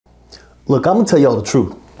Look, I'm gonna tell y'all the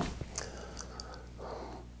truth.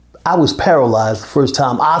 I was paralyzed the first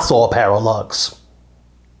time I saw Parallax.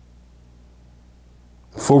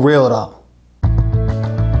 For real though.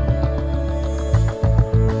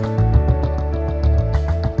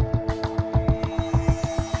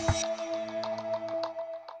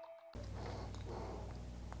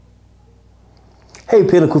 Hey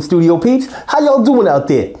Pinnacle Studio peeps, how y'all doing out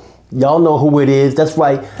there? Y'all know who it is. That's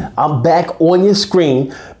right, I'm back on your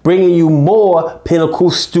screen bringing you more Pinnacle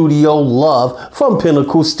Studio love from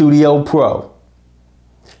Pinnacle Studio Pro.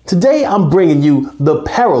 Today I'm bringing you the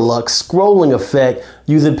Parallax scrolling effect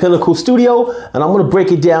using Pinnacle Studio, and I'm going to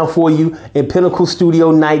break it down for you in Pinnacle Studio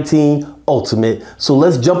 19 Ultimate. So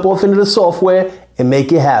let's jump off into the software and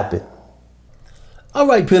make it happen. All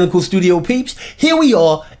right, Pinnacle Studio peeps, here we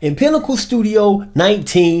are in Pinnacle Studio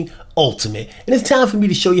 19 Ultimate. And it's time for me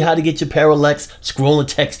to show you how to get your Parallax scrolling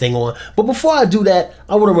text thing on. But before I do that,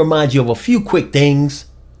 I want to remind you of a few quick things.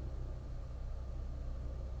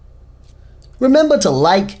 Remember to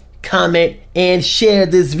like, comment, and share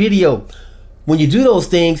this video. When you do those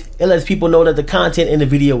things, it lets people know that the content in the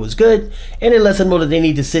video is good, and it lets them know that they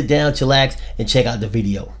need to sit down, chillax, and check out the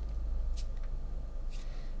video.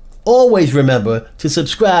 Always remember to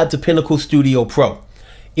subscribe to Pinnacle Studio Pro.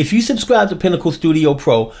 If you subscribe to Pinnacle Studio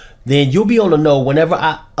Pro, then you'll be on the know whenever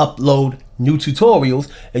I upload new tutorials,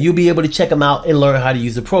 and you'll be able to check them out and learn how to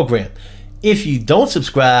use the program. If you don't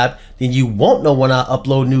subscribe, then you won't know when I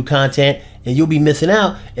upload new content, and you'll be missing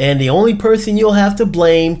out, and the only person you'll have to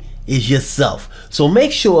blame is yourself. So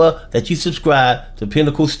make sure that you subscribe to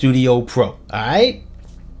Pinnacle Studio Pro. All right?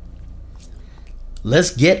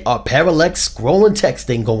 Let's get our Parallax scrolling text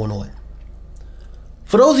thing going on.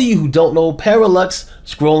 For those of you who don't know, Parallax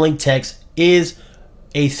scrolling text is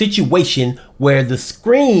a situation where the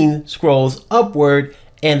screen scrolls upward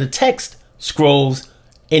and the text scrolls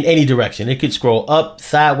in any direction. It could scroll up,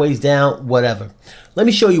 sideways, down, whatever. Let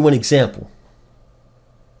me show you an example.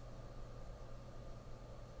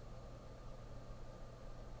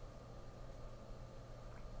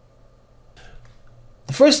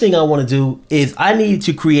 The first thing I want to do is I need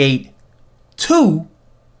to create 2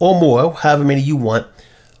 or more, however many you want,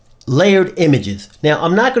 layered images. Now,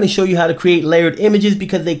 I'm not going to show you how to create layered images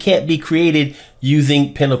because they can't be created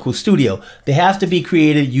using Pinnacle Studio. They have to be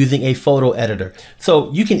created using a photo editor.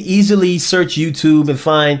 So you can easily search YouTube and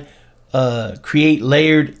find create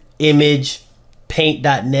layered image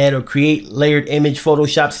paint.net or create layered image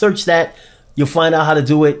Photoshop. Search that. You'll find out how to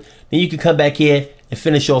do it. Then you can come back here and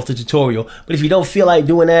finish off the tutorial. But if you don't feel like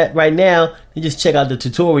doing that right now, then just check out the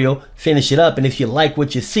tutorial, finish it up, and if you like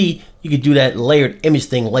what you see, you can do that layered image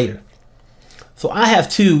thing later. So I have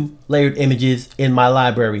 2 layered images in my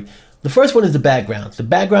library. The first one is the background. The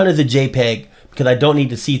background is a JPEG because I don't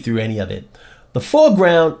need to see through any of it. The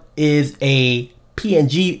foreground is a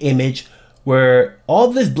PNG image where all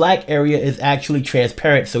this black area is actually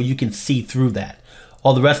transparent so you can see through that.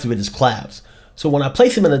 All the rest of it is clouds. So when I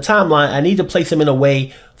place them in the timeline, I need to place them in a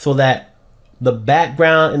way so that the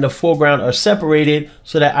background and the foreground are separated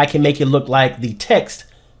so that I can make it look like the text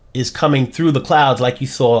is coming through the clouds like you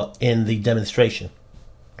saw in the demonstration.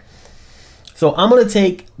 So I'm going to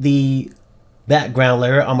take the background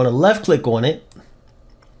layer, I'm going to left click on it,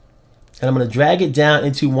 and I'm going to drag it down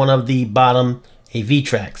into one of the bottom AV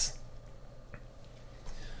tracks.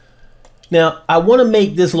 Now, I want to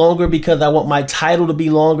make this longer because I want my title to be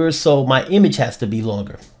longer, so my image has to be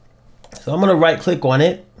longer. So I'm going to right click on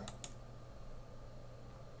it.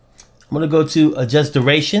 I'm going to go to adjust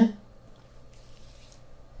duration.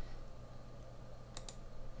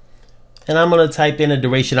 And I'm going to type in a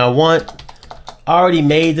duration I want. I already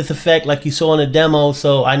made this effect like you saw in the demo,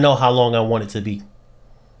 so I know how long I want it to be.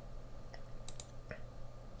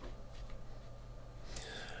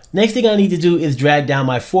 Next thing I need to do is drag down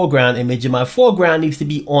my foreground image, and my foreground needs to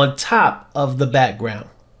be on top of the background.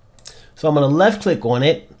 So I'm going to left click on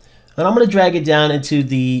it, and I'm going to drag it down into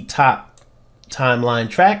the top timeline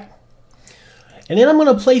track. And then I'm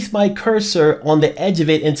going to place my cursor on the edge of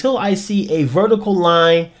it until I see a vertical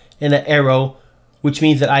line and an arrow, which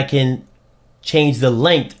means that I can change the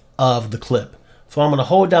length of the clip. So I'm going to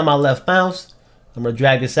hold down my left mouse, I'm going to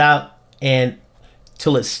drag this out and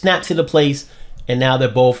till it snaps into place. And now they're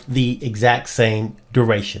both the exact same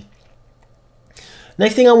duration.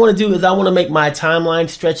 Next thing I want to do is I want to make my timeline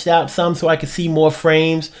stretched out some so I can see more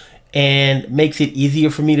frames and makes it easier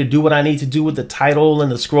for me to do what I need to do with the title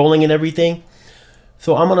and the scrolling and everything.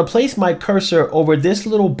 So I'm going to place my cursor over this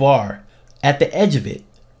little bar at the edge of it.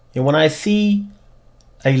 And when I see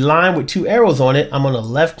a line with 2 arrows on it, I'm going to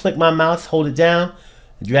left click my mouse, hold it down,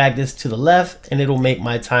 drag this to the left, and it'll make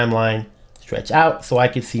my timeline stretch out so I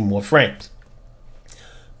can see more frames.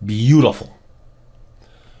 Beautiful.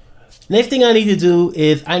 Next thing I need to do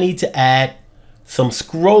is I need to add some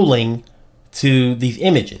scrolling to these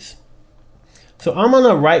images. So I'm going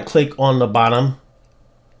to right click on the bottom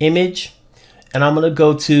image and I'm going to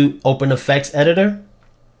go to Open Effects Editor.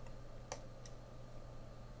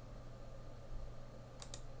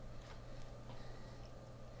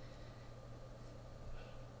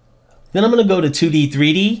 Then I'm going to go to 2D,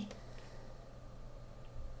 3D.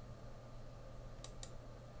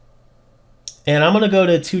 And I'm going to go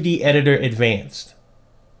to 2D Editor Advanced.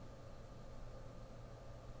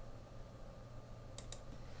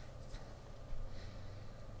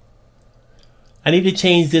 I need to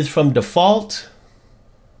change this from default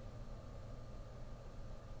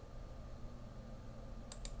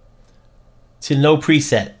to no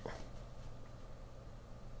preset.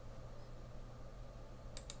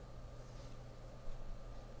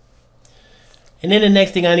 And then the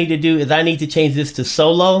next thing I need to do is I need to change this to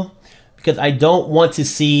solo, because I don't want to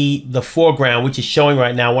see the foreground, which is showing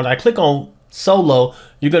right now. When I click on solo,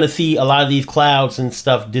 you're going to see a lot of these clouds and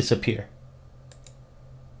stuff disappear.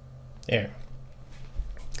 There.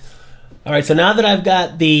 All right, so now that I've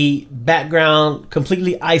got the background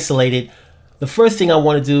completely isolated, the first thing I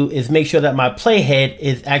want to do is make sure that my playhead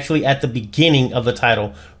is actually at the beginning of the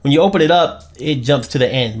title. When you open it up, it jumps to the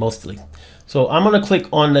end mostly. So I'm going to click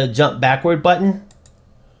on the jump backward button.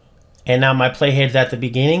 And now my playhead's at the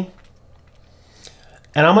beginning.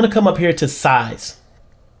 And I'm going to come up here to size.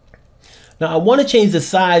 Now I want to change the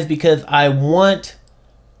size because I want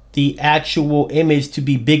the actual image to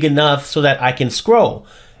be big enough so that I can scroll.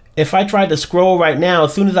 If I try to scroll right now,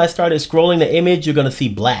 as soon as I started scrolling the image, you're going to see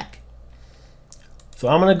black. So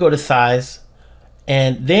I'm going to go to size,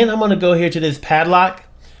 and then I'm going to go here to this padlock.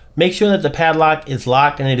 Make sure that the padlock is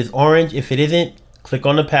locked and it is orange. If it isn't, click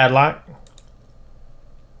on the padlock.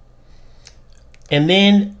 And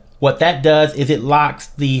then what that does is it locks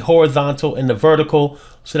the horizontal and the vertical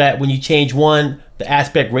so that when you change one, the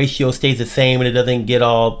aspect ratio stays the same and it doesn't get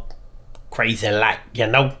all crazy like, you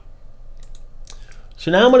know.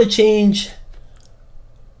 So now I'm going to change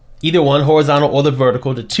either one, horizontal or the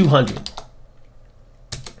vertical, to 200.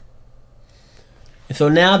 And so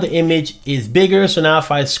now the image is bigger. So now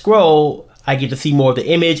if I scroll, I get to see more of the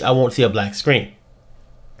image. I won't see a black screen.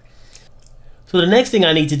 So the next thing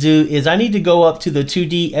I need to do is I need to go up to the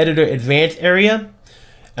 2D Editor Advanced area,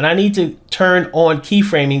 and I need to turn on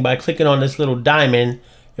keyframing by clicking on this little diamond.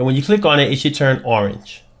 And when you click on it, it should turn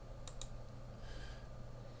orange.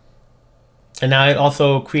 And now it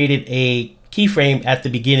also created a keyframe at the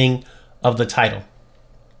beginning of the title.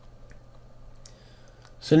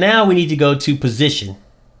 So now we need to go to position.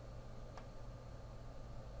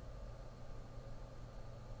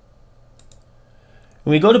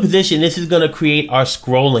 When we go to position, this is going to create our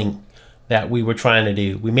scrolling that we were trying to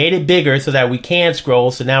do. We made it bigger so that we can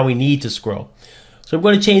scroll, so now we need to scroll. So I'm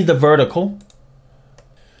going to change the vertical.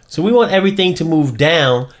 So we want everything to move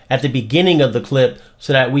down at the beginning of the clip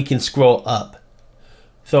so that we can scroll up.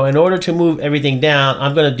 So in order to move everything down,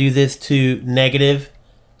 I'm going to do this to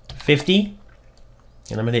 -50.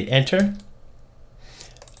 And I'm going to hit enter.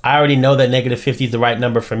 I already know that -50 is the right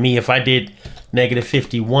number for me. If I did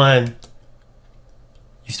 -51,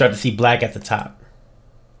 you start to see black at the top.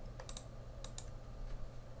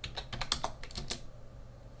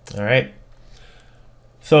 All right.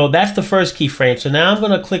 So that's the first keyframe. So now I'm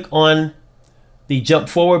going to click on the jump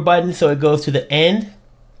forward button so it goes to the end.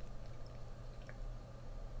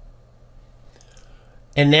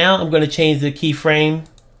 And now I'm going to change the keyframe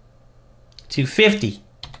to 50.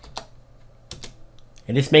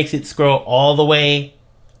 And this makes it scroll all the way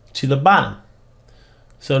to the bottom.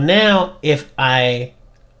 So now if I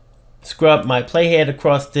scrub my playhead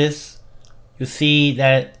across this, you'll see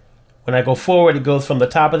that when I go forward, it goes from the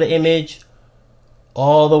top of the image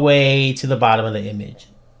all the way to the bottom of the image.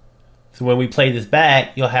 So when we play this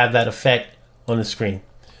back, you'll have that effect on the screen.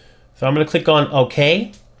 So I'm going to click on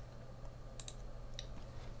OK.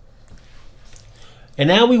 And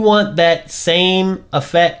now we want that same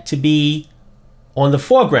effect to be on the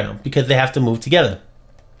foreground because they have to move together.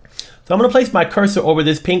 So I'm going to place my cursor over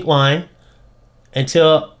this pink line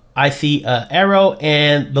until I see an arrow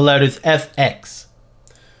and the letters FX.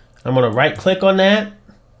 I'm going to right click on that,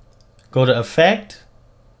 go to Effect.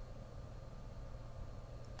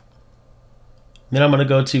 Then I'm going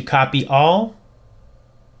to go to Copy All.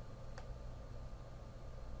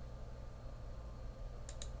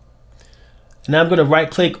 And now I'm going to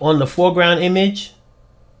right click on the foreground image.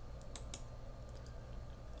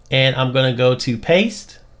 And I'm going to go to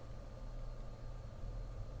Paste.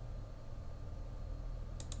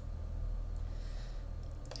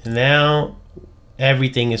 And now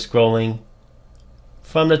everything is scrolling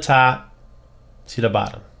from the top to the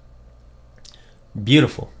bottom.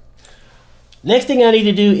 Beautiful. Next thing I need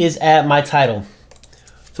to do is add my title.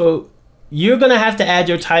 So you're gonna have to add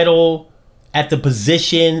your title at the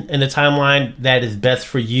position in the timeline that is best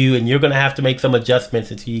for you, and you're gonna have to make some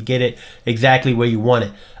adjustments until you get it exactly where you want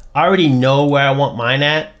it. I already know where I want mine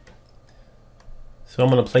at, so I'm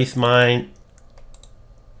gonna place mine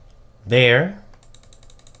there.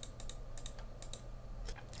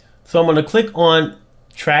 So I'm gonna click on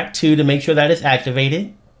track 2 to make sure that it's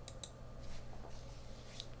activated.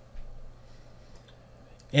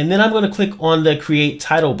 And then I'm going to click on the create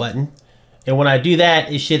title button. And when I do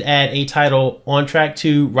that, it should add a title on track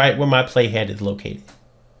 2 right where my playhead is located.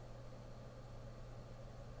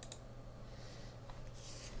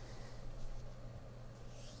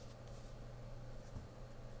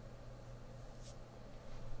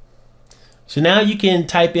 So now you can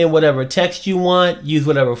type in whatever text you want, use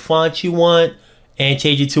whatever font you want, and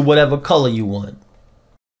change it to whatever color you want.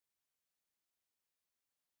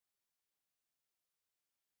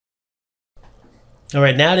 All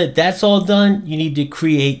right, now that that's all done, you need to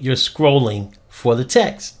create your scrolling for the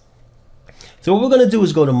text. So what we're going to do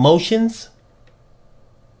is go to Motions,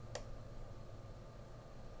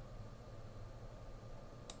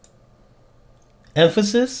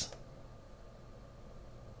 Emphasis,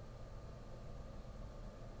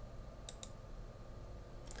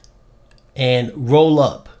 and Roll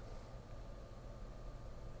Up.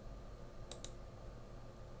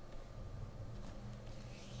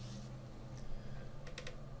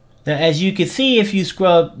 Now, as you can see, if you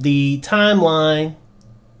scrub the timeline,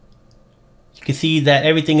 you can see that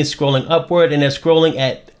everything is scrolling upward and they're scrolling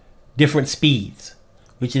at different speeds,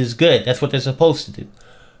 which is good. That's what they're supposed to do.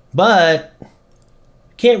 But you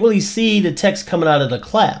can't really see the text coming out of the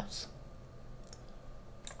clouds.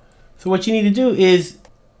 So what you need to do is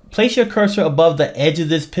place your cursor above the edge of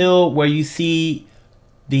this pill where you see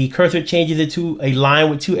the cursor changes into a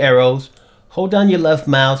line with 2 arrows. Hold down your left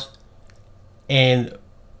mouse and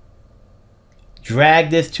drag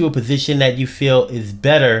this to a position that you feel is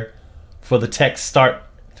better for the text start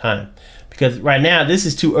time. Because right now, this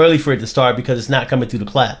is too early for it to start because it's not coming through the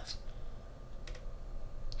clouds.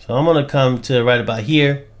 So I'm going to come to right about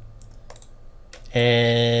here.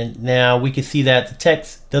 And now we can see that the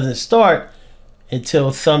text doesn't start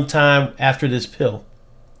until sometime after this pill.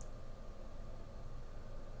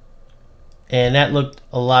 And that looked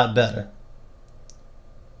a lot better.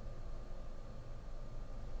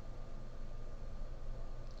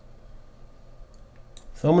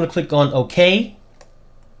 So I'm going to click on OK.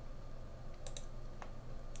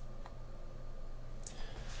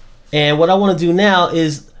 And what I want to do now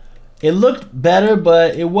is, it looked better,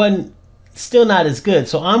 but it wasn't, still not as good.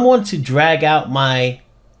 So I want to drag out my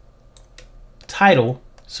title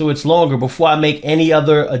so it's longer before I make any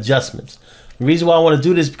other adjustments. The reason why I want to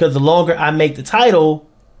do this is because the longer I make the title,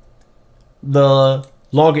 the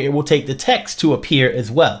longer it will take the text to appear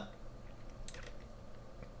as well.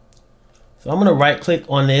 So I'm going to right click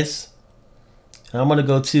on this and I'm going to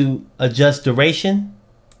go to adjust duration.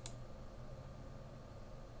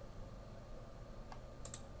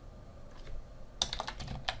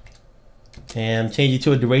 And change it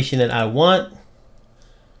to a duration that I want.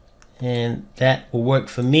 And that will work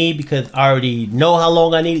for me because I already know how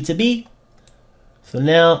long I need it to be. So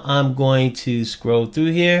now I'm going to scroll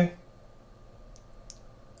through here.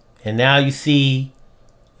 And now you see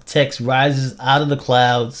the text rises out of the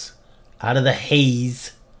clouds, out of the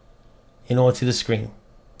haze, and onto the screen.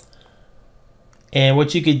 And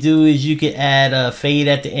what you could do is you could add a fade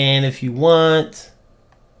at the end if you want.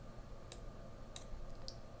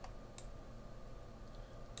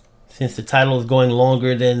 Since the title is going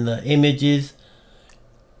longer than the images,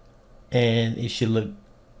 and it should look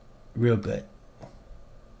real good.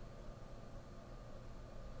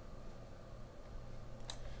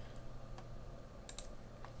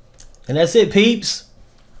 And that's it, peeps.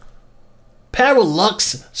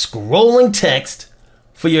 Parallax scrolling text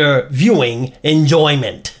for your viewing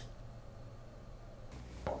enjoyment.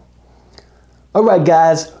 Alright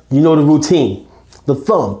guys, you know the routine. The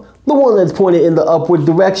thumb, the one that's pointed in the upward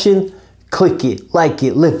direction, click it, like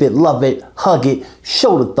it, live it, love it, hug it,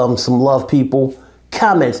 show the thumb some love, people.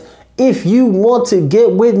 Comments. If you want to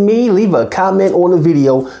get with me, leave a comment on the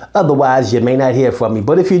video. Otherwise, you may not hear from me.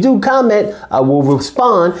 But if you do comment, I will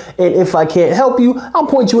respond. And if I can't help you, I'll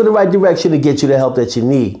point you in the right direction to get you the help that you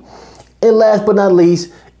need. And last but not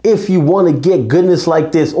least, if you want to get goodness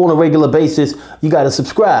like this on a regular basis, you got to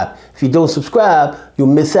subscribe. If you don't subscribe, you'll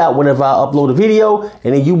miss out whenever I upload a video,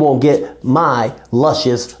 and then you won't get my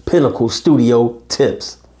luscious Pinnacle Studio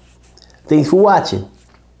tips. Thanks for watching.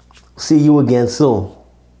 See you again soon.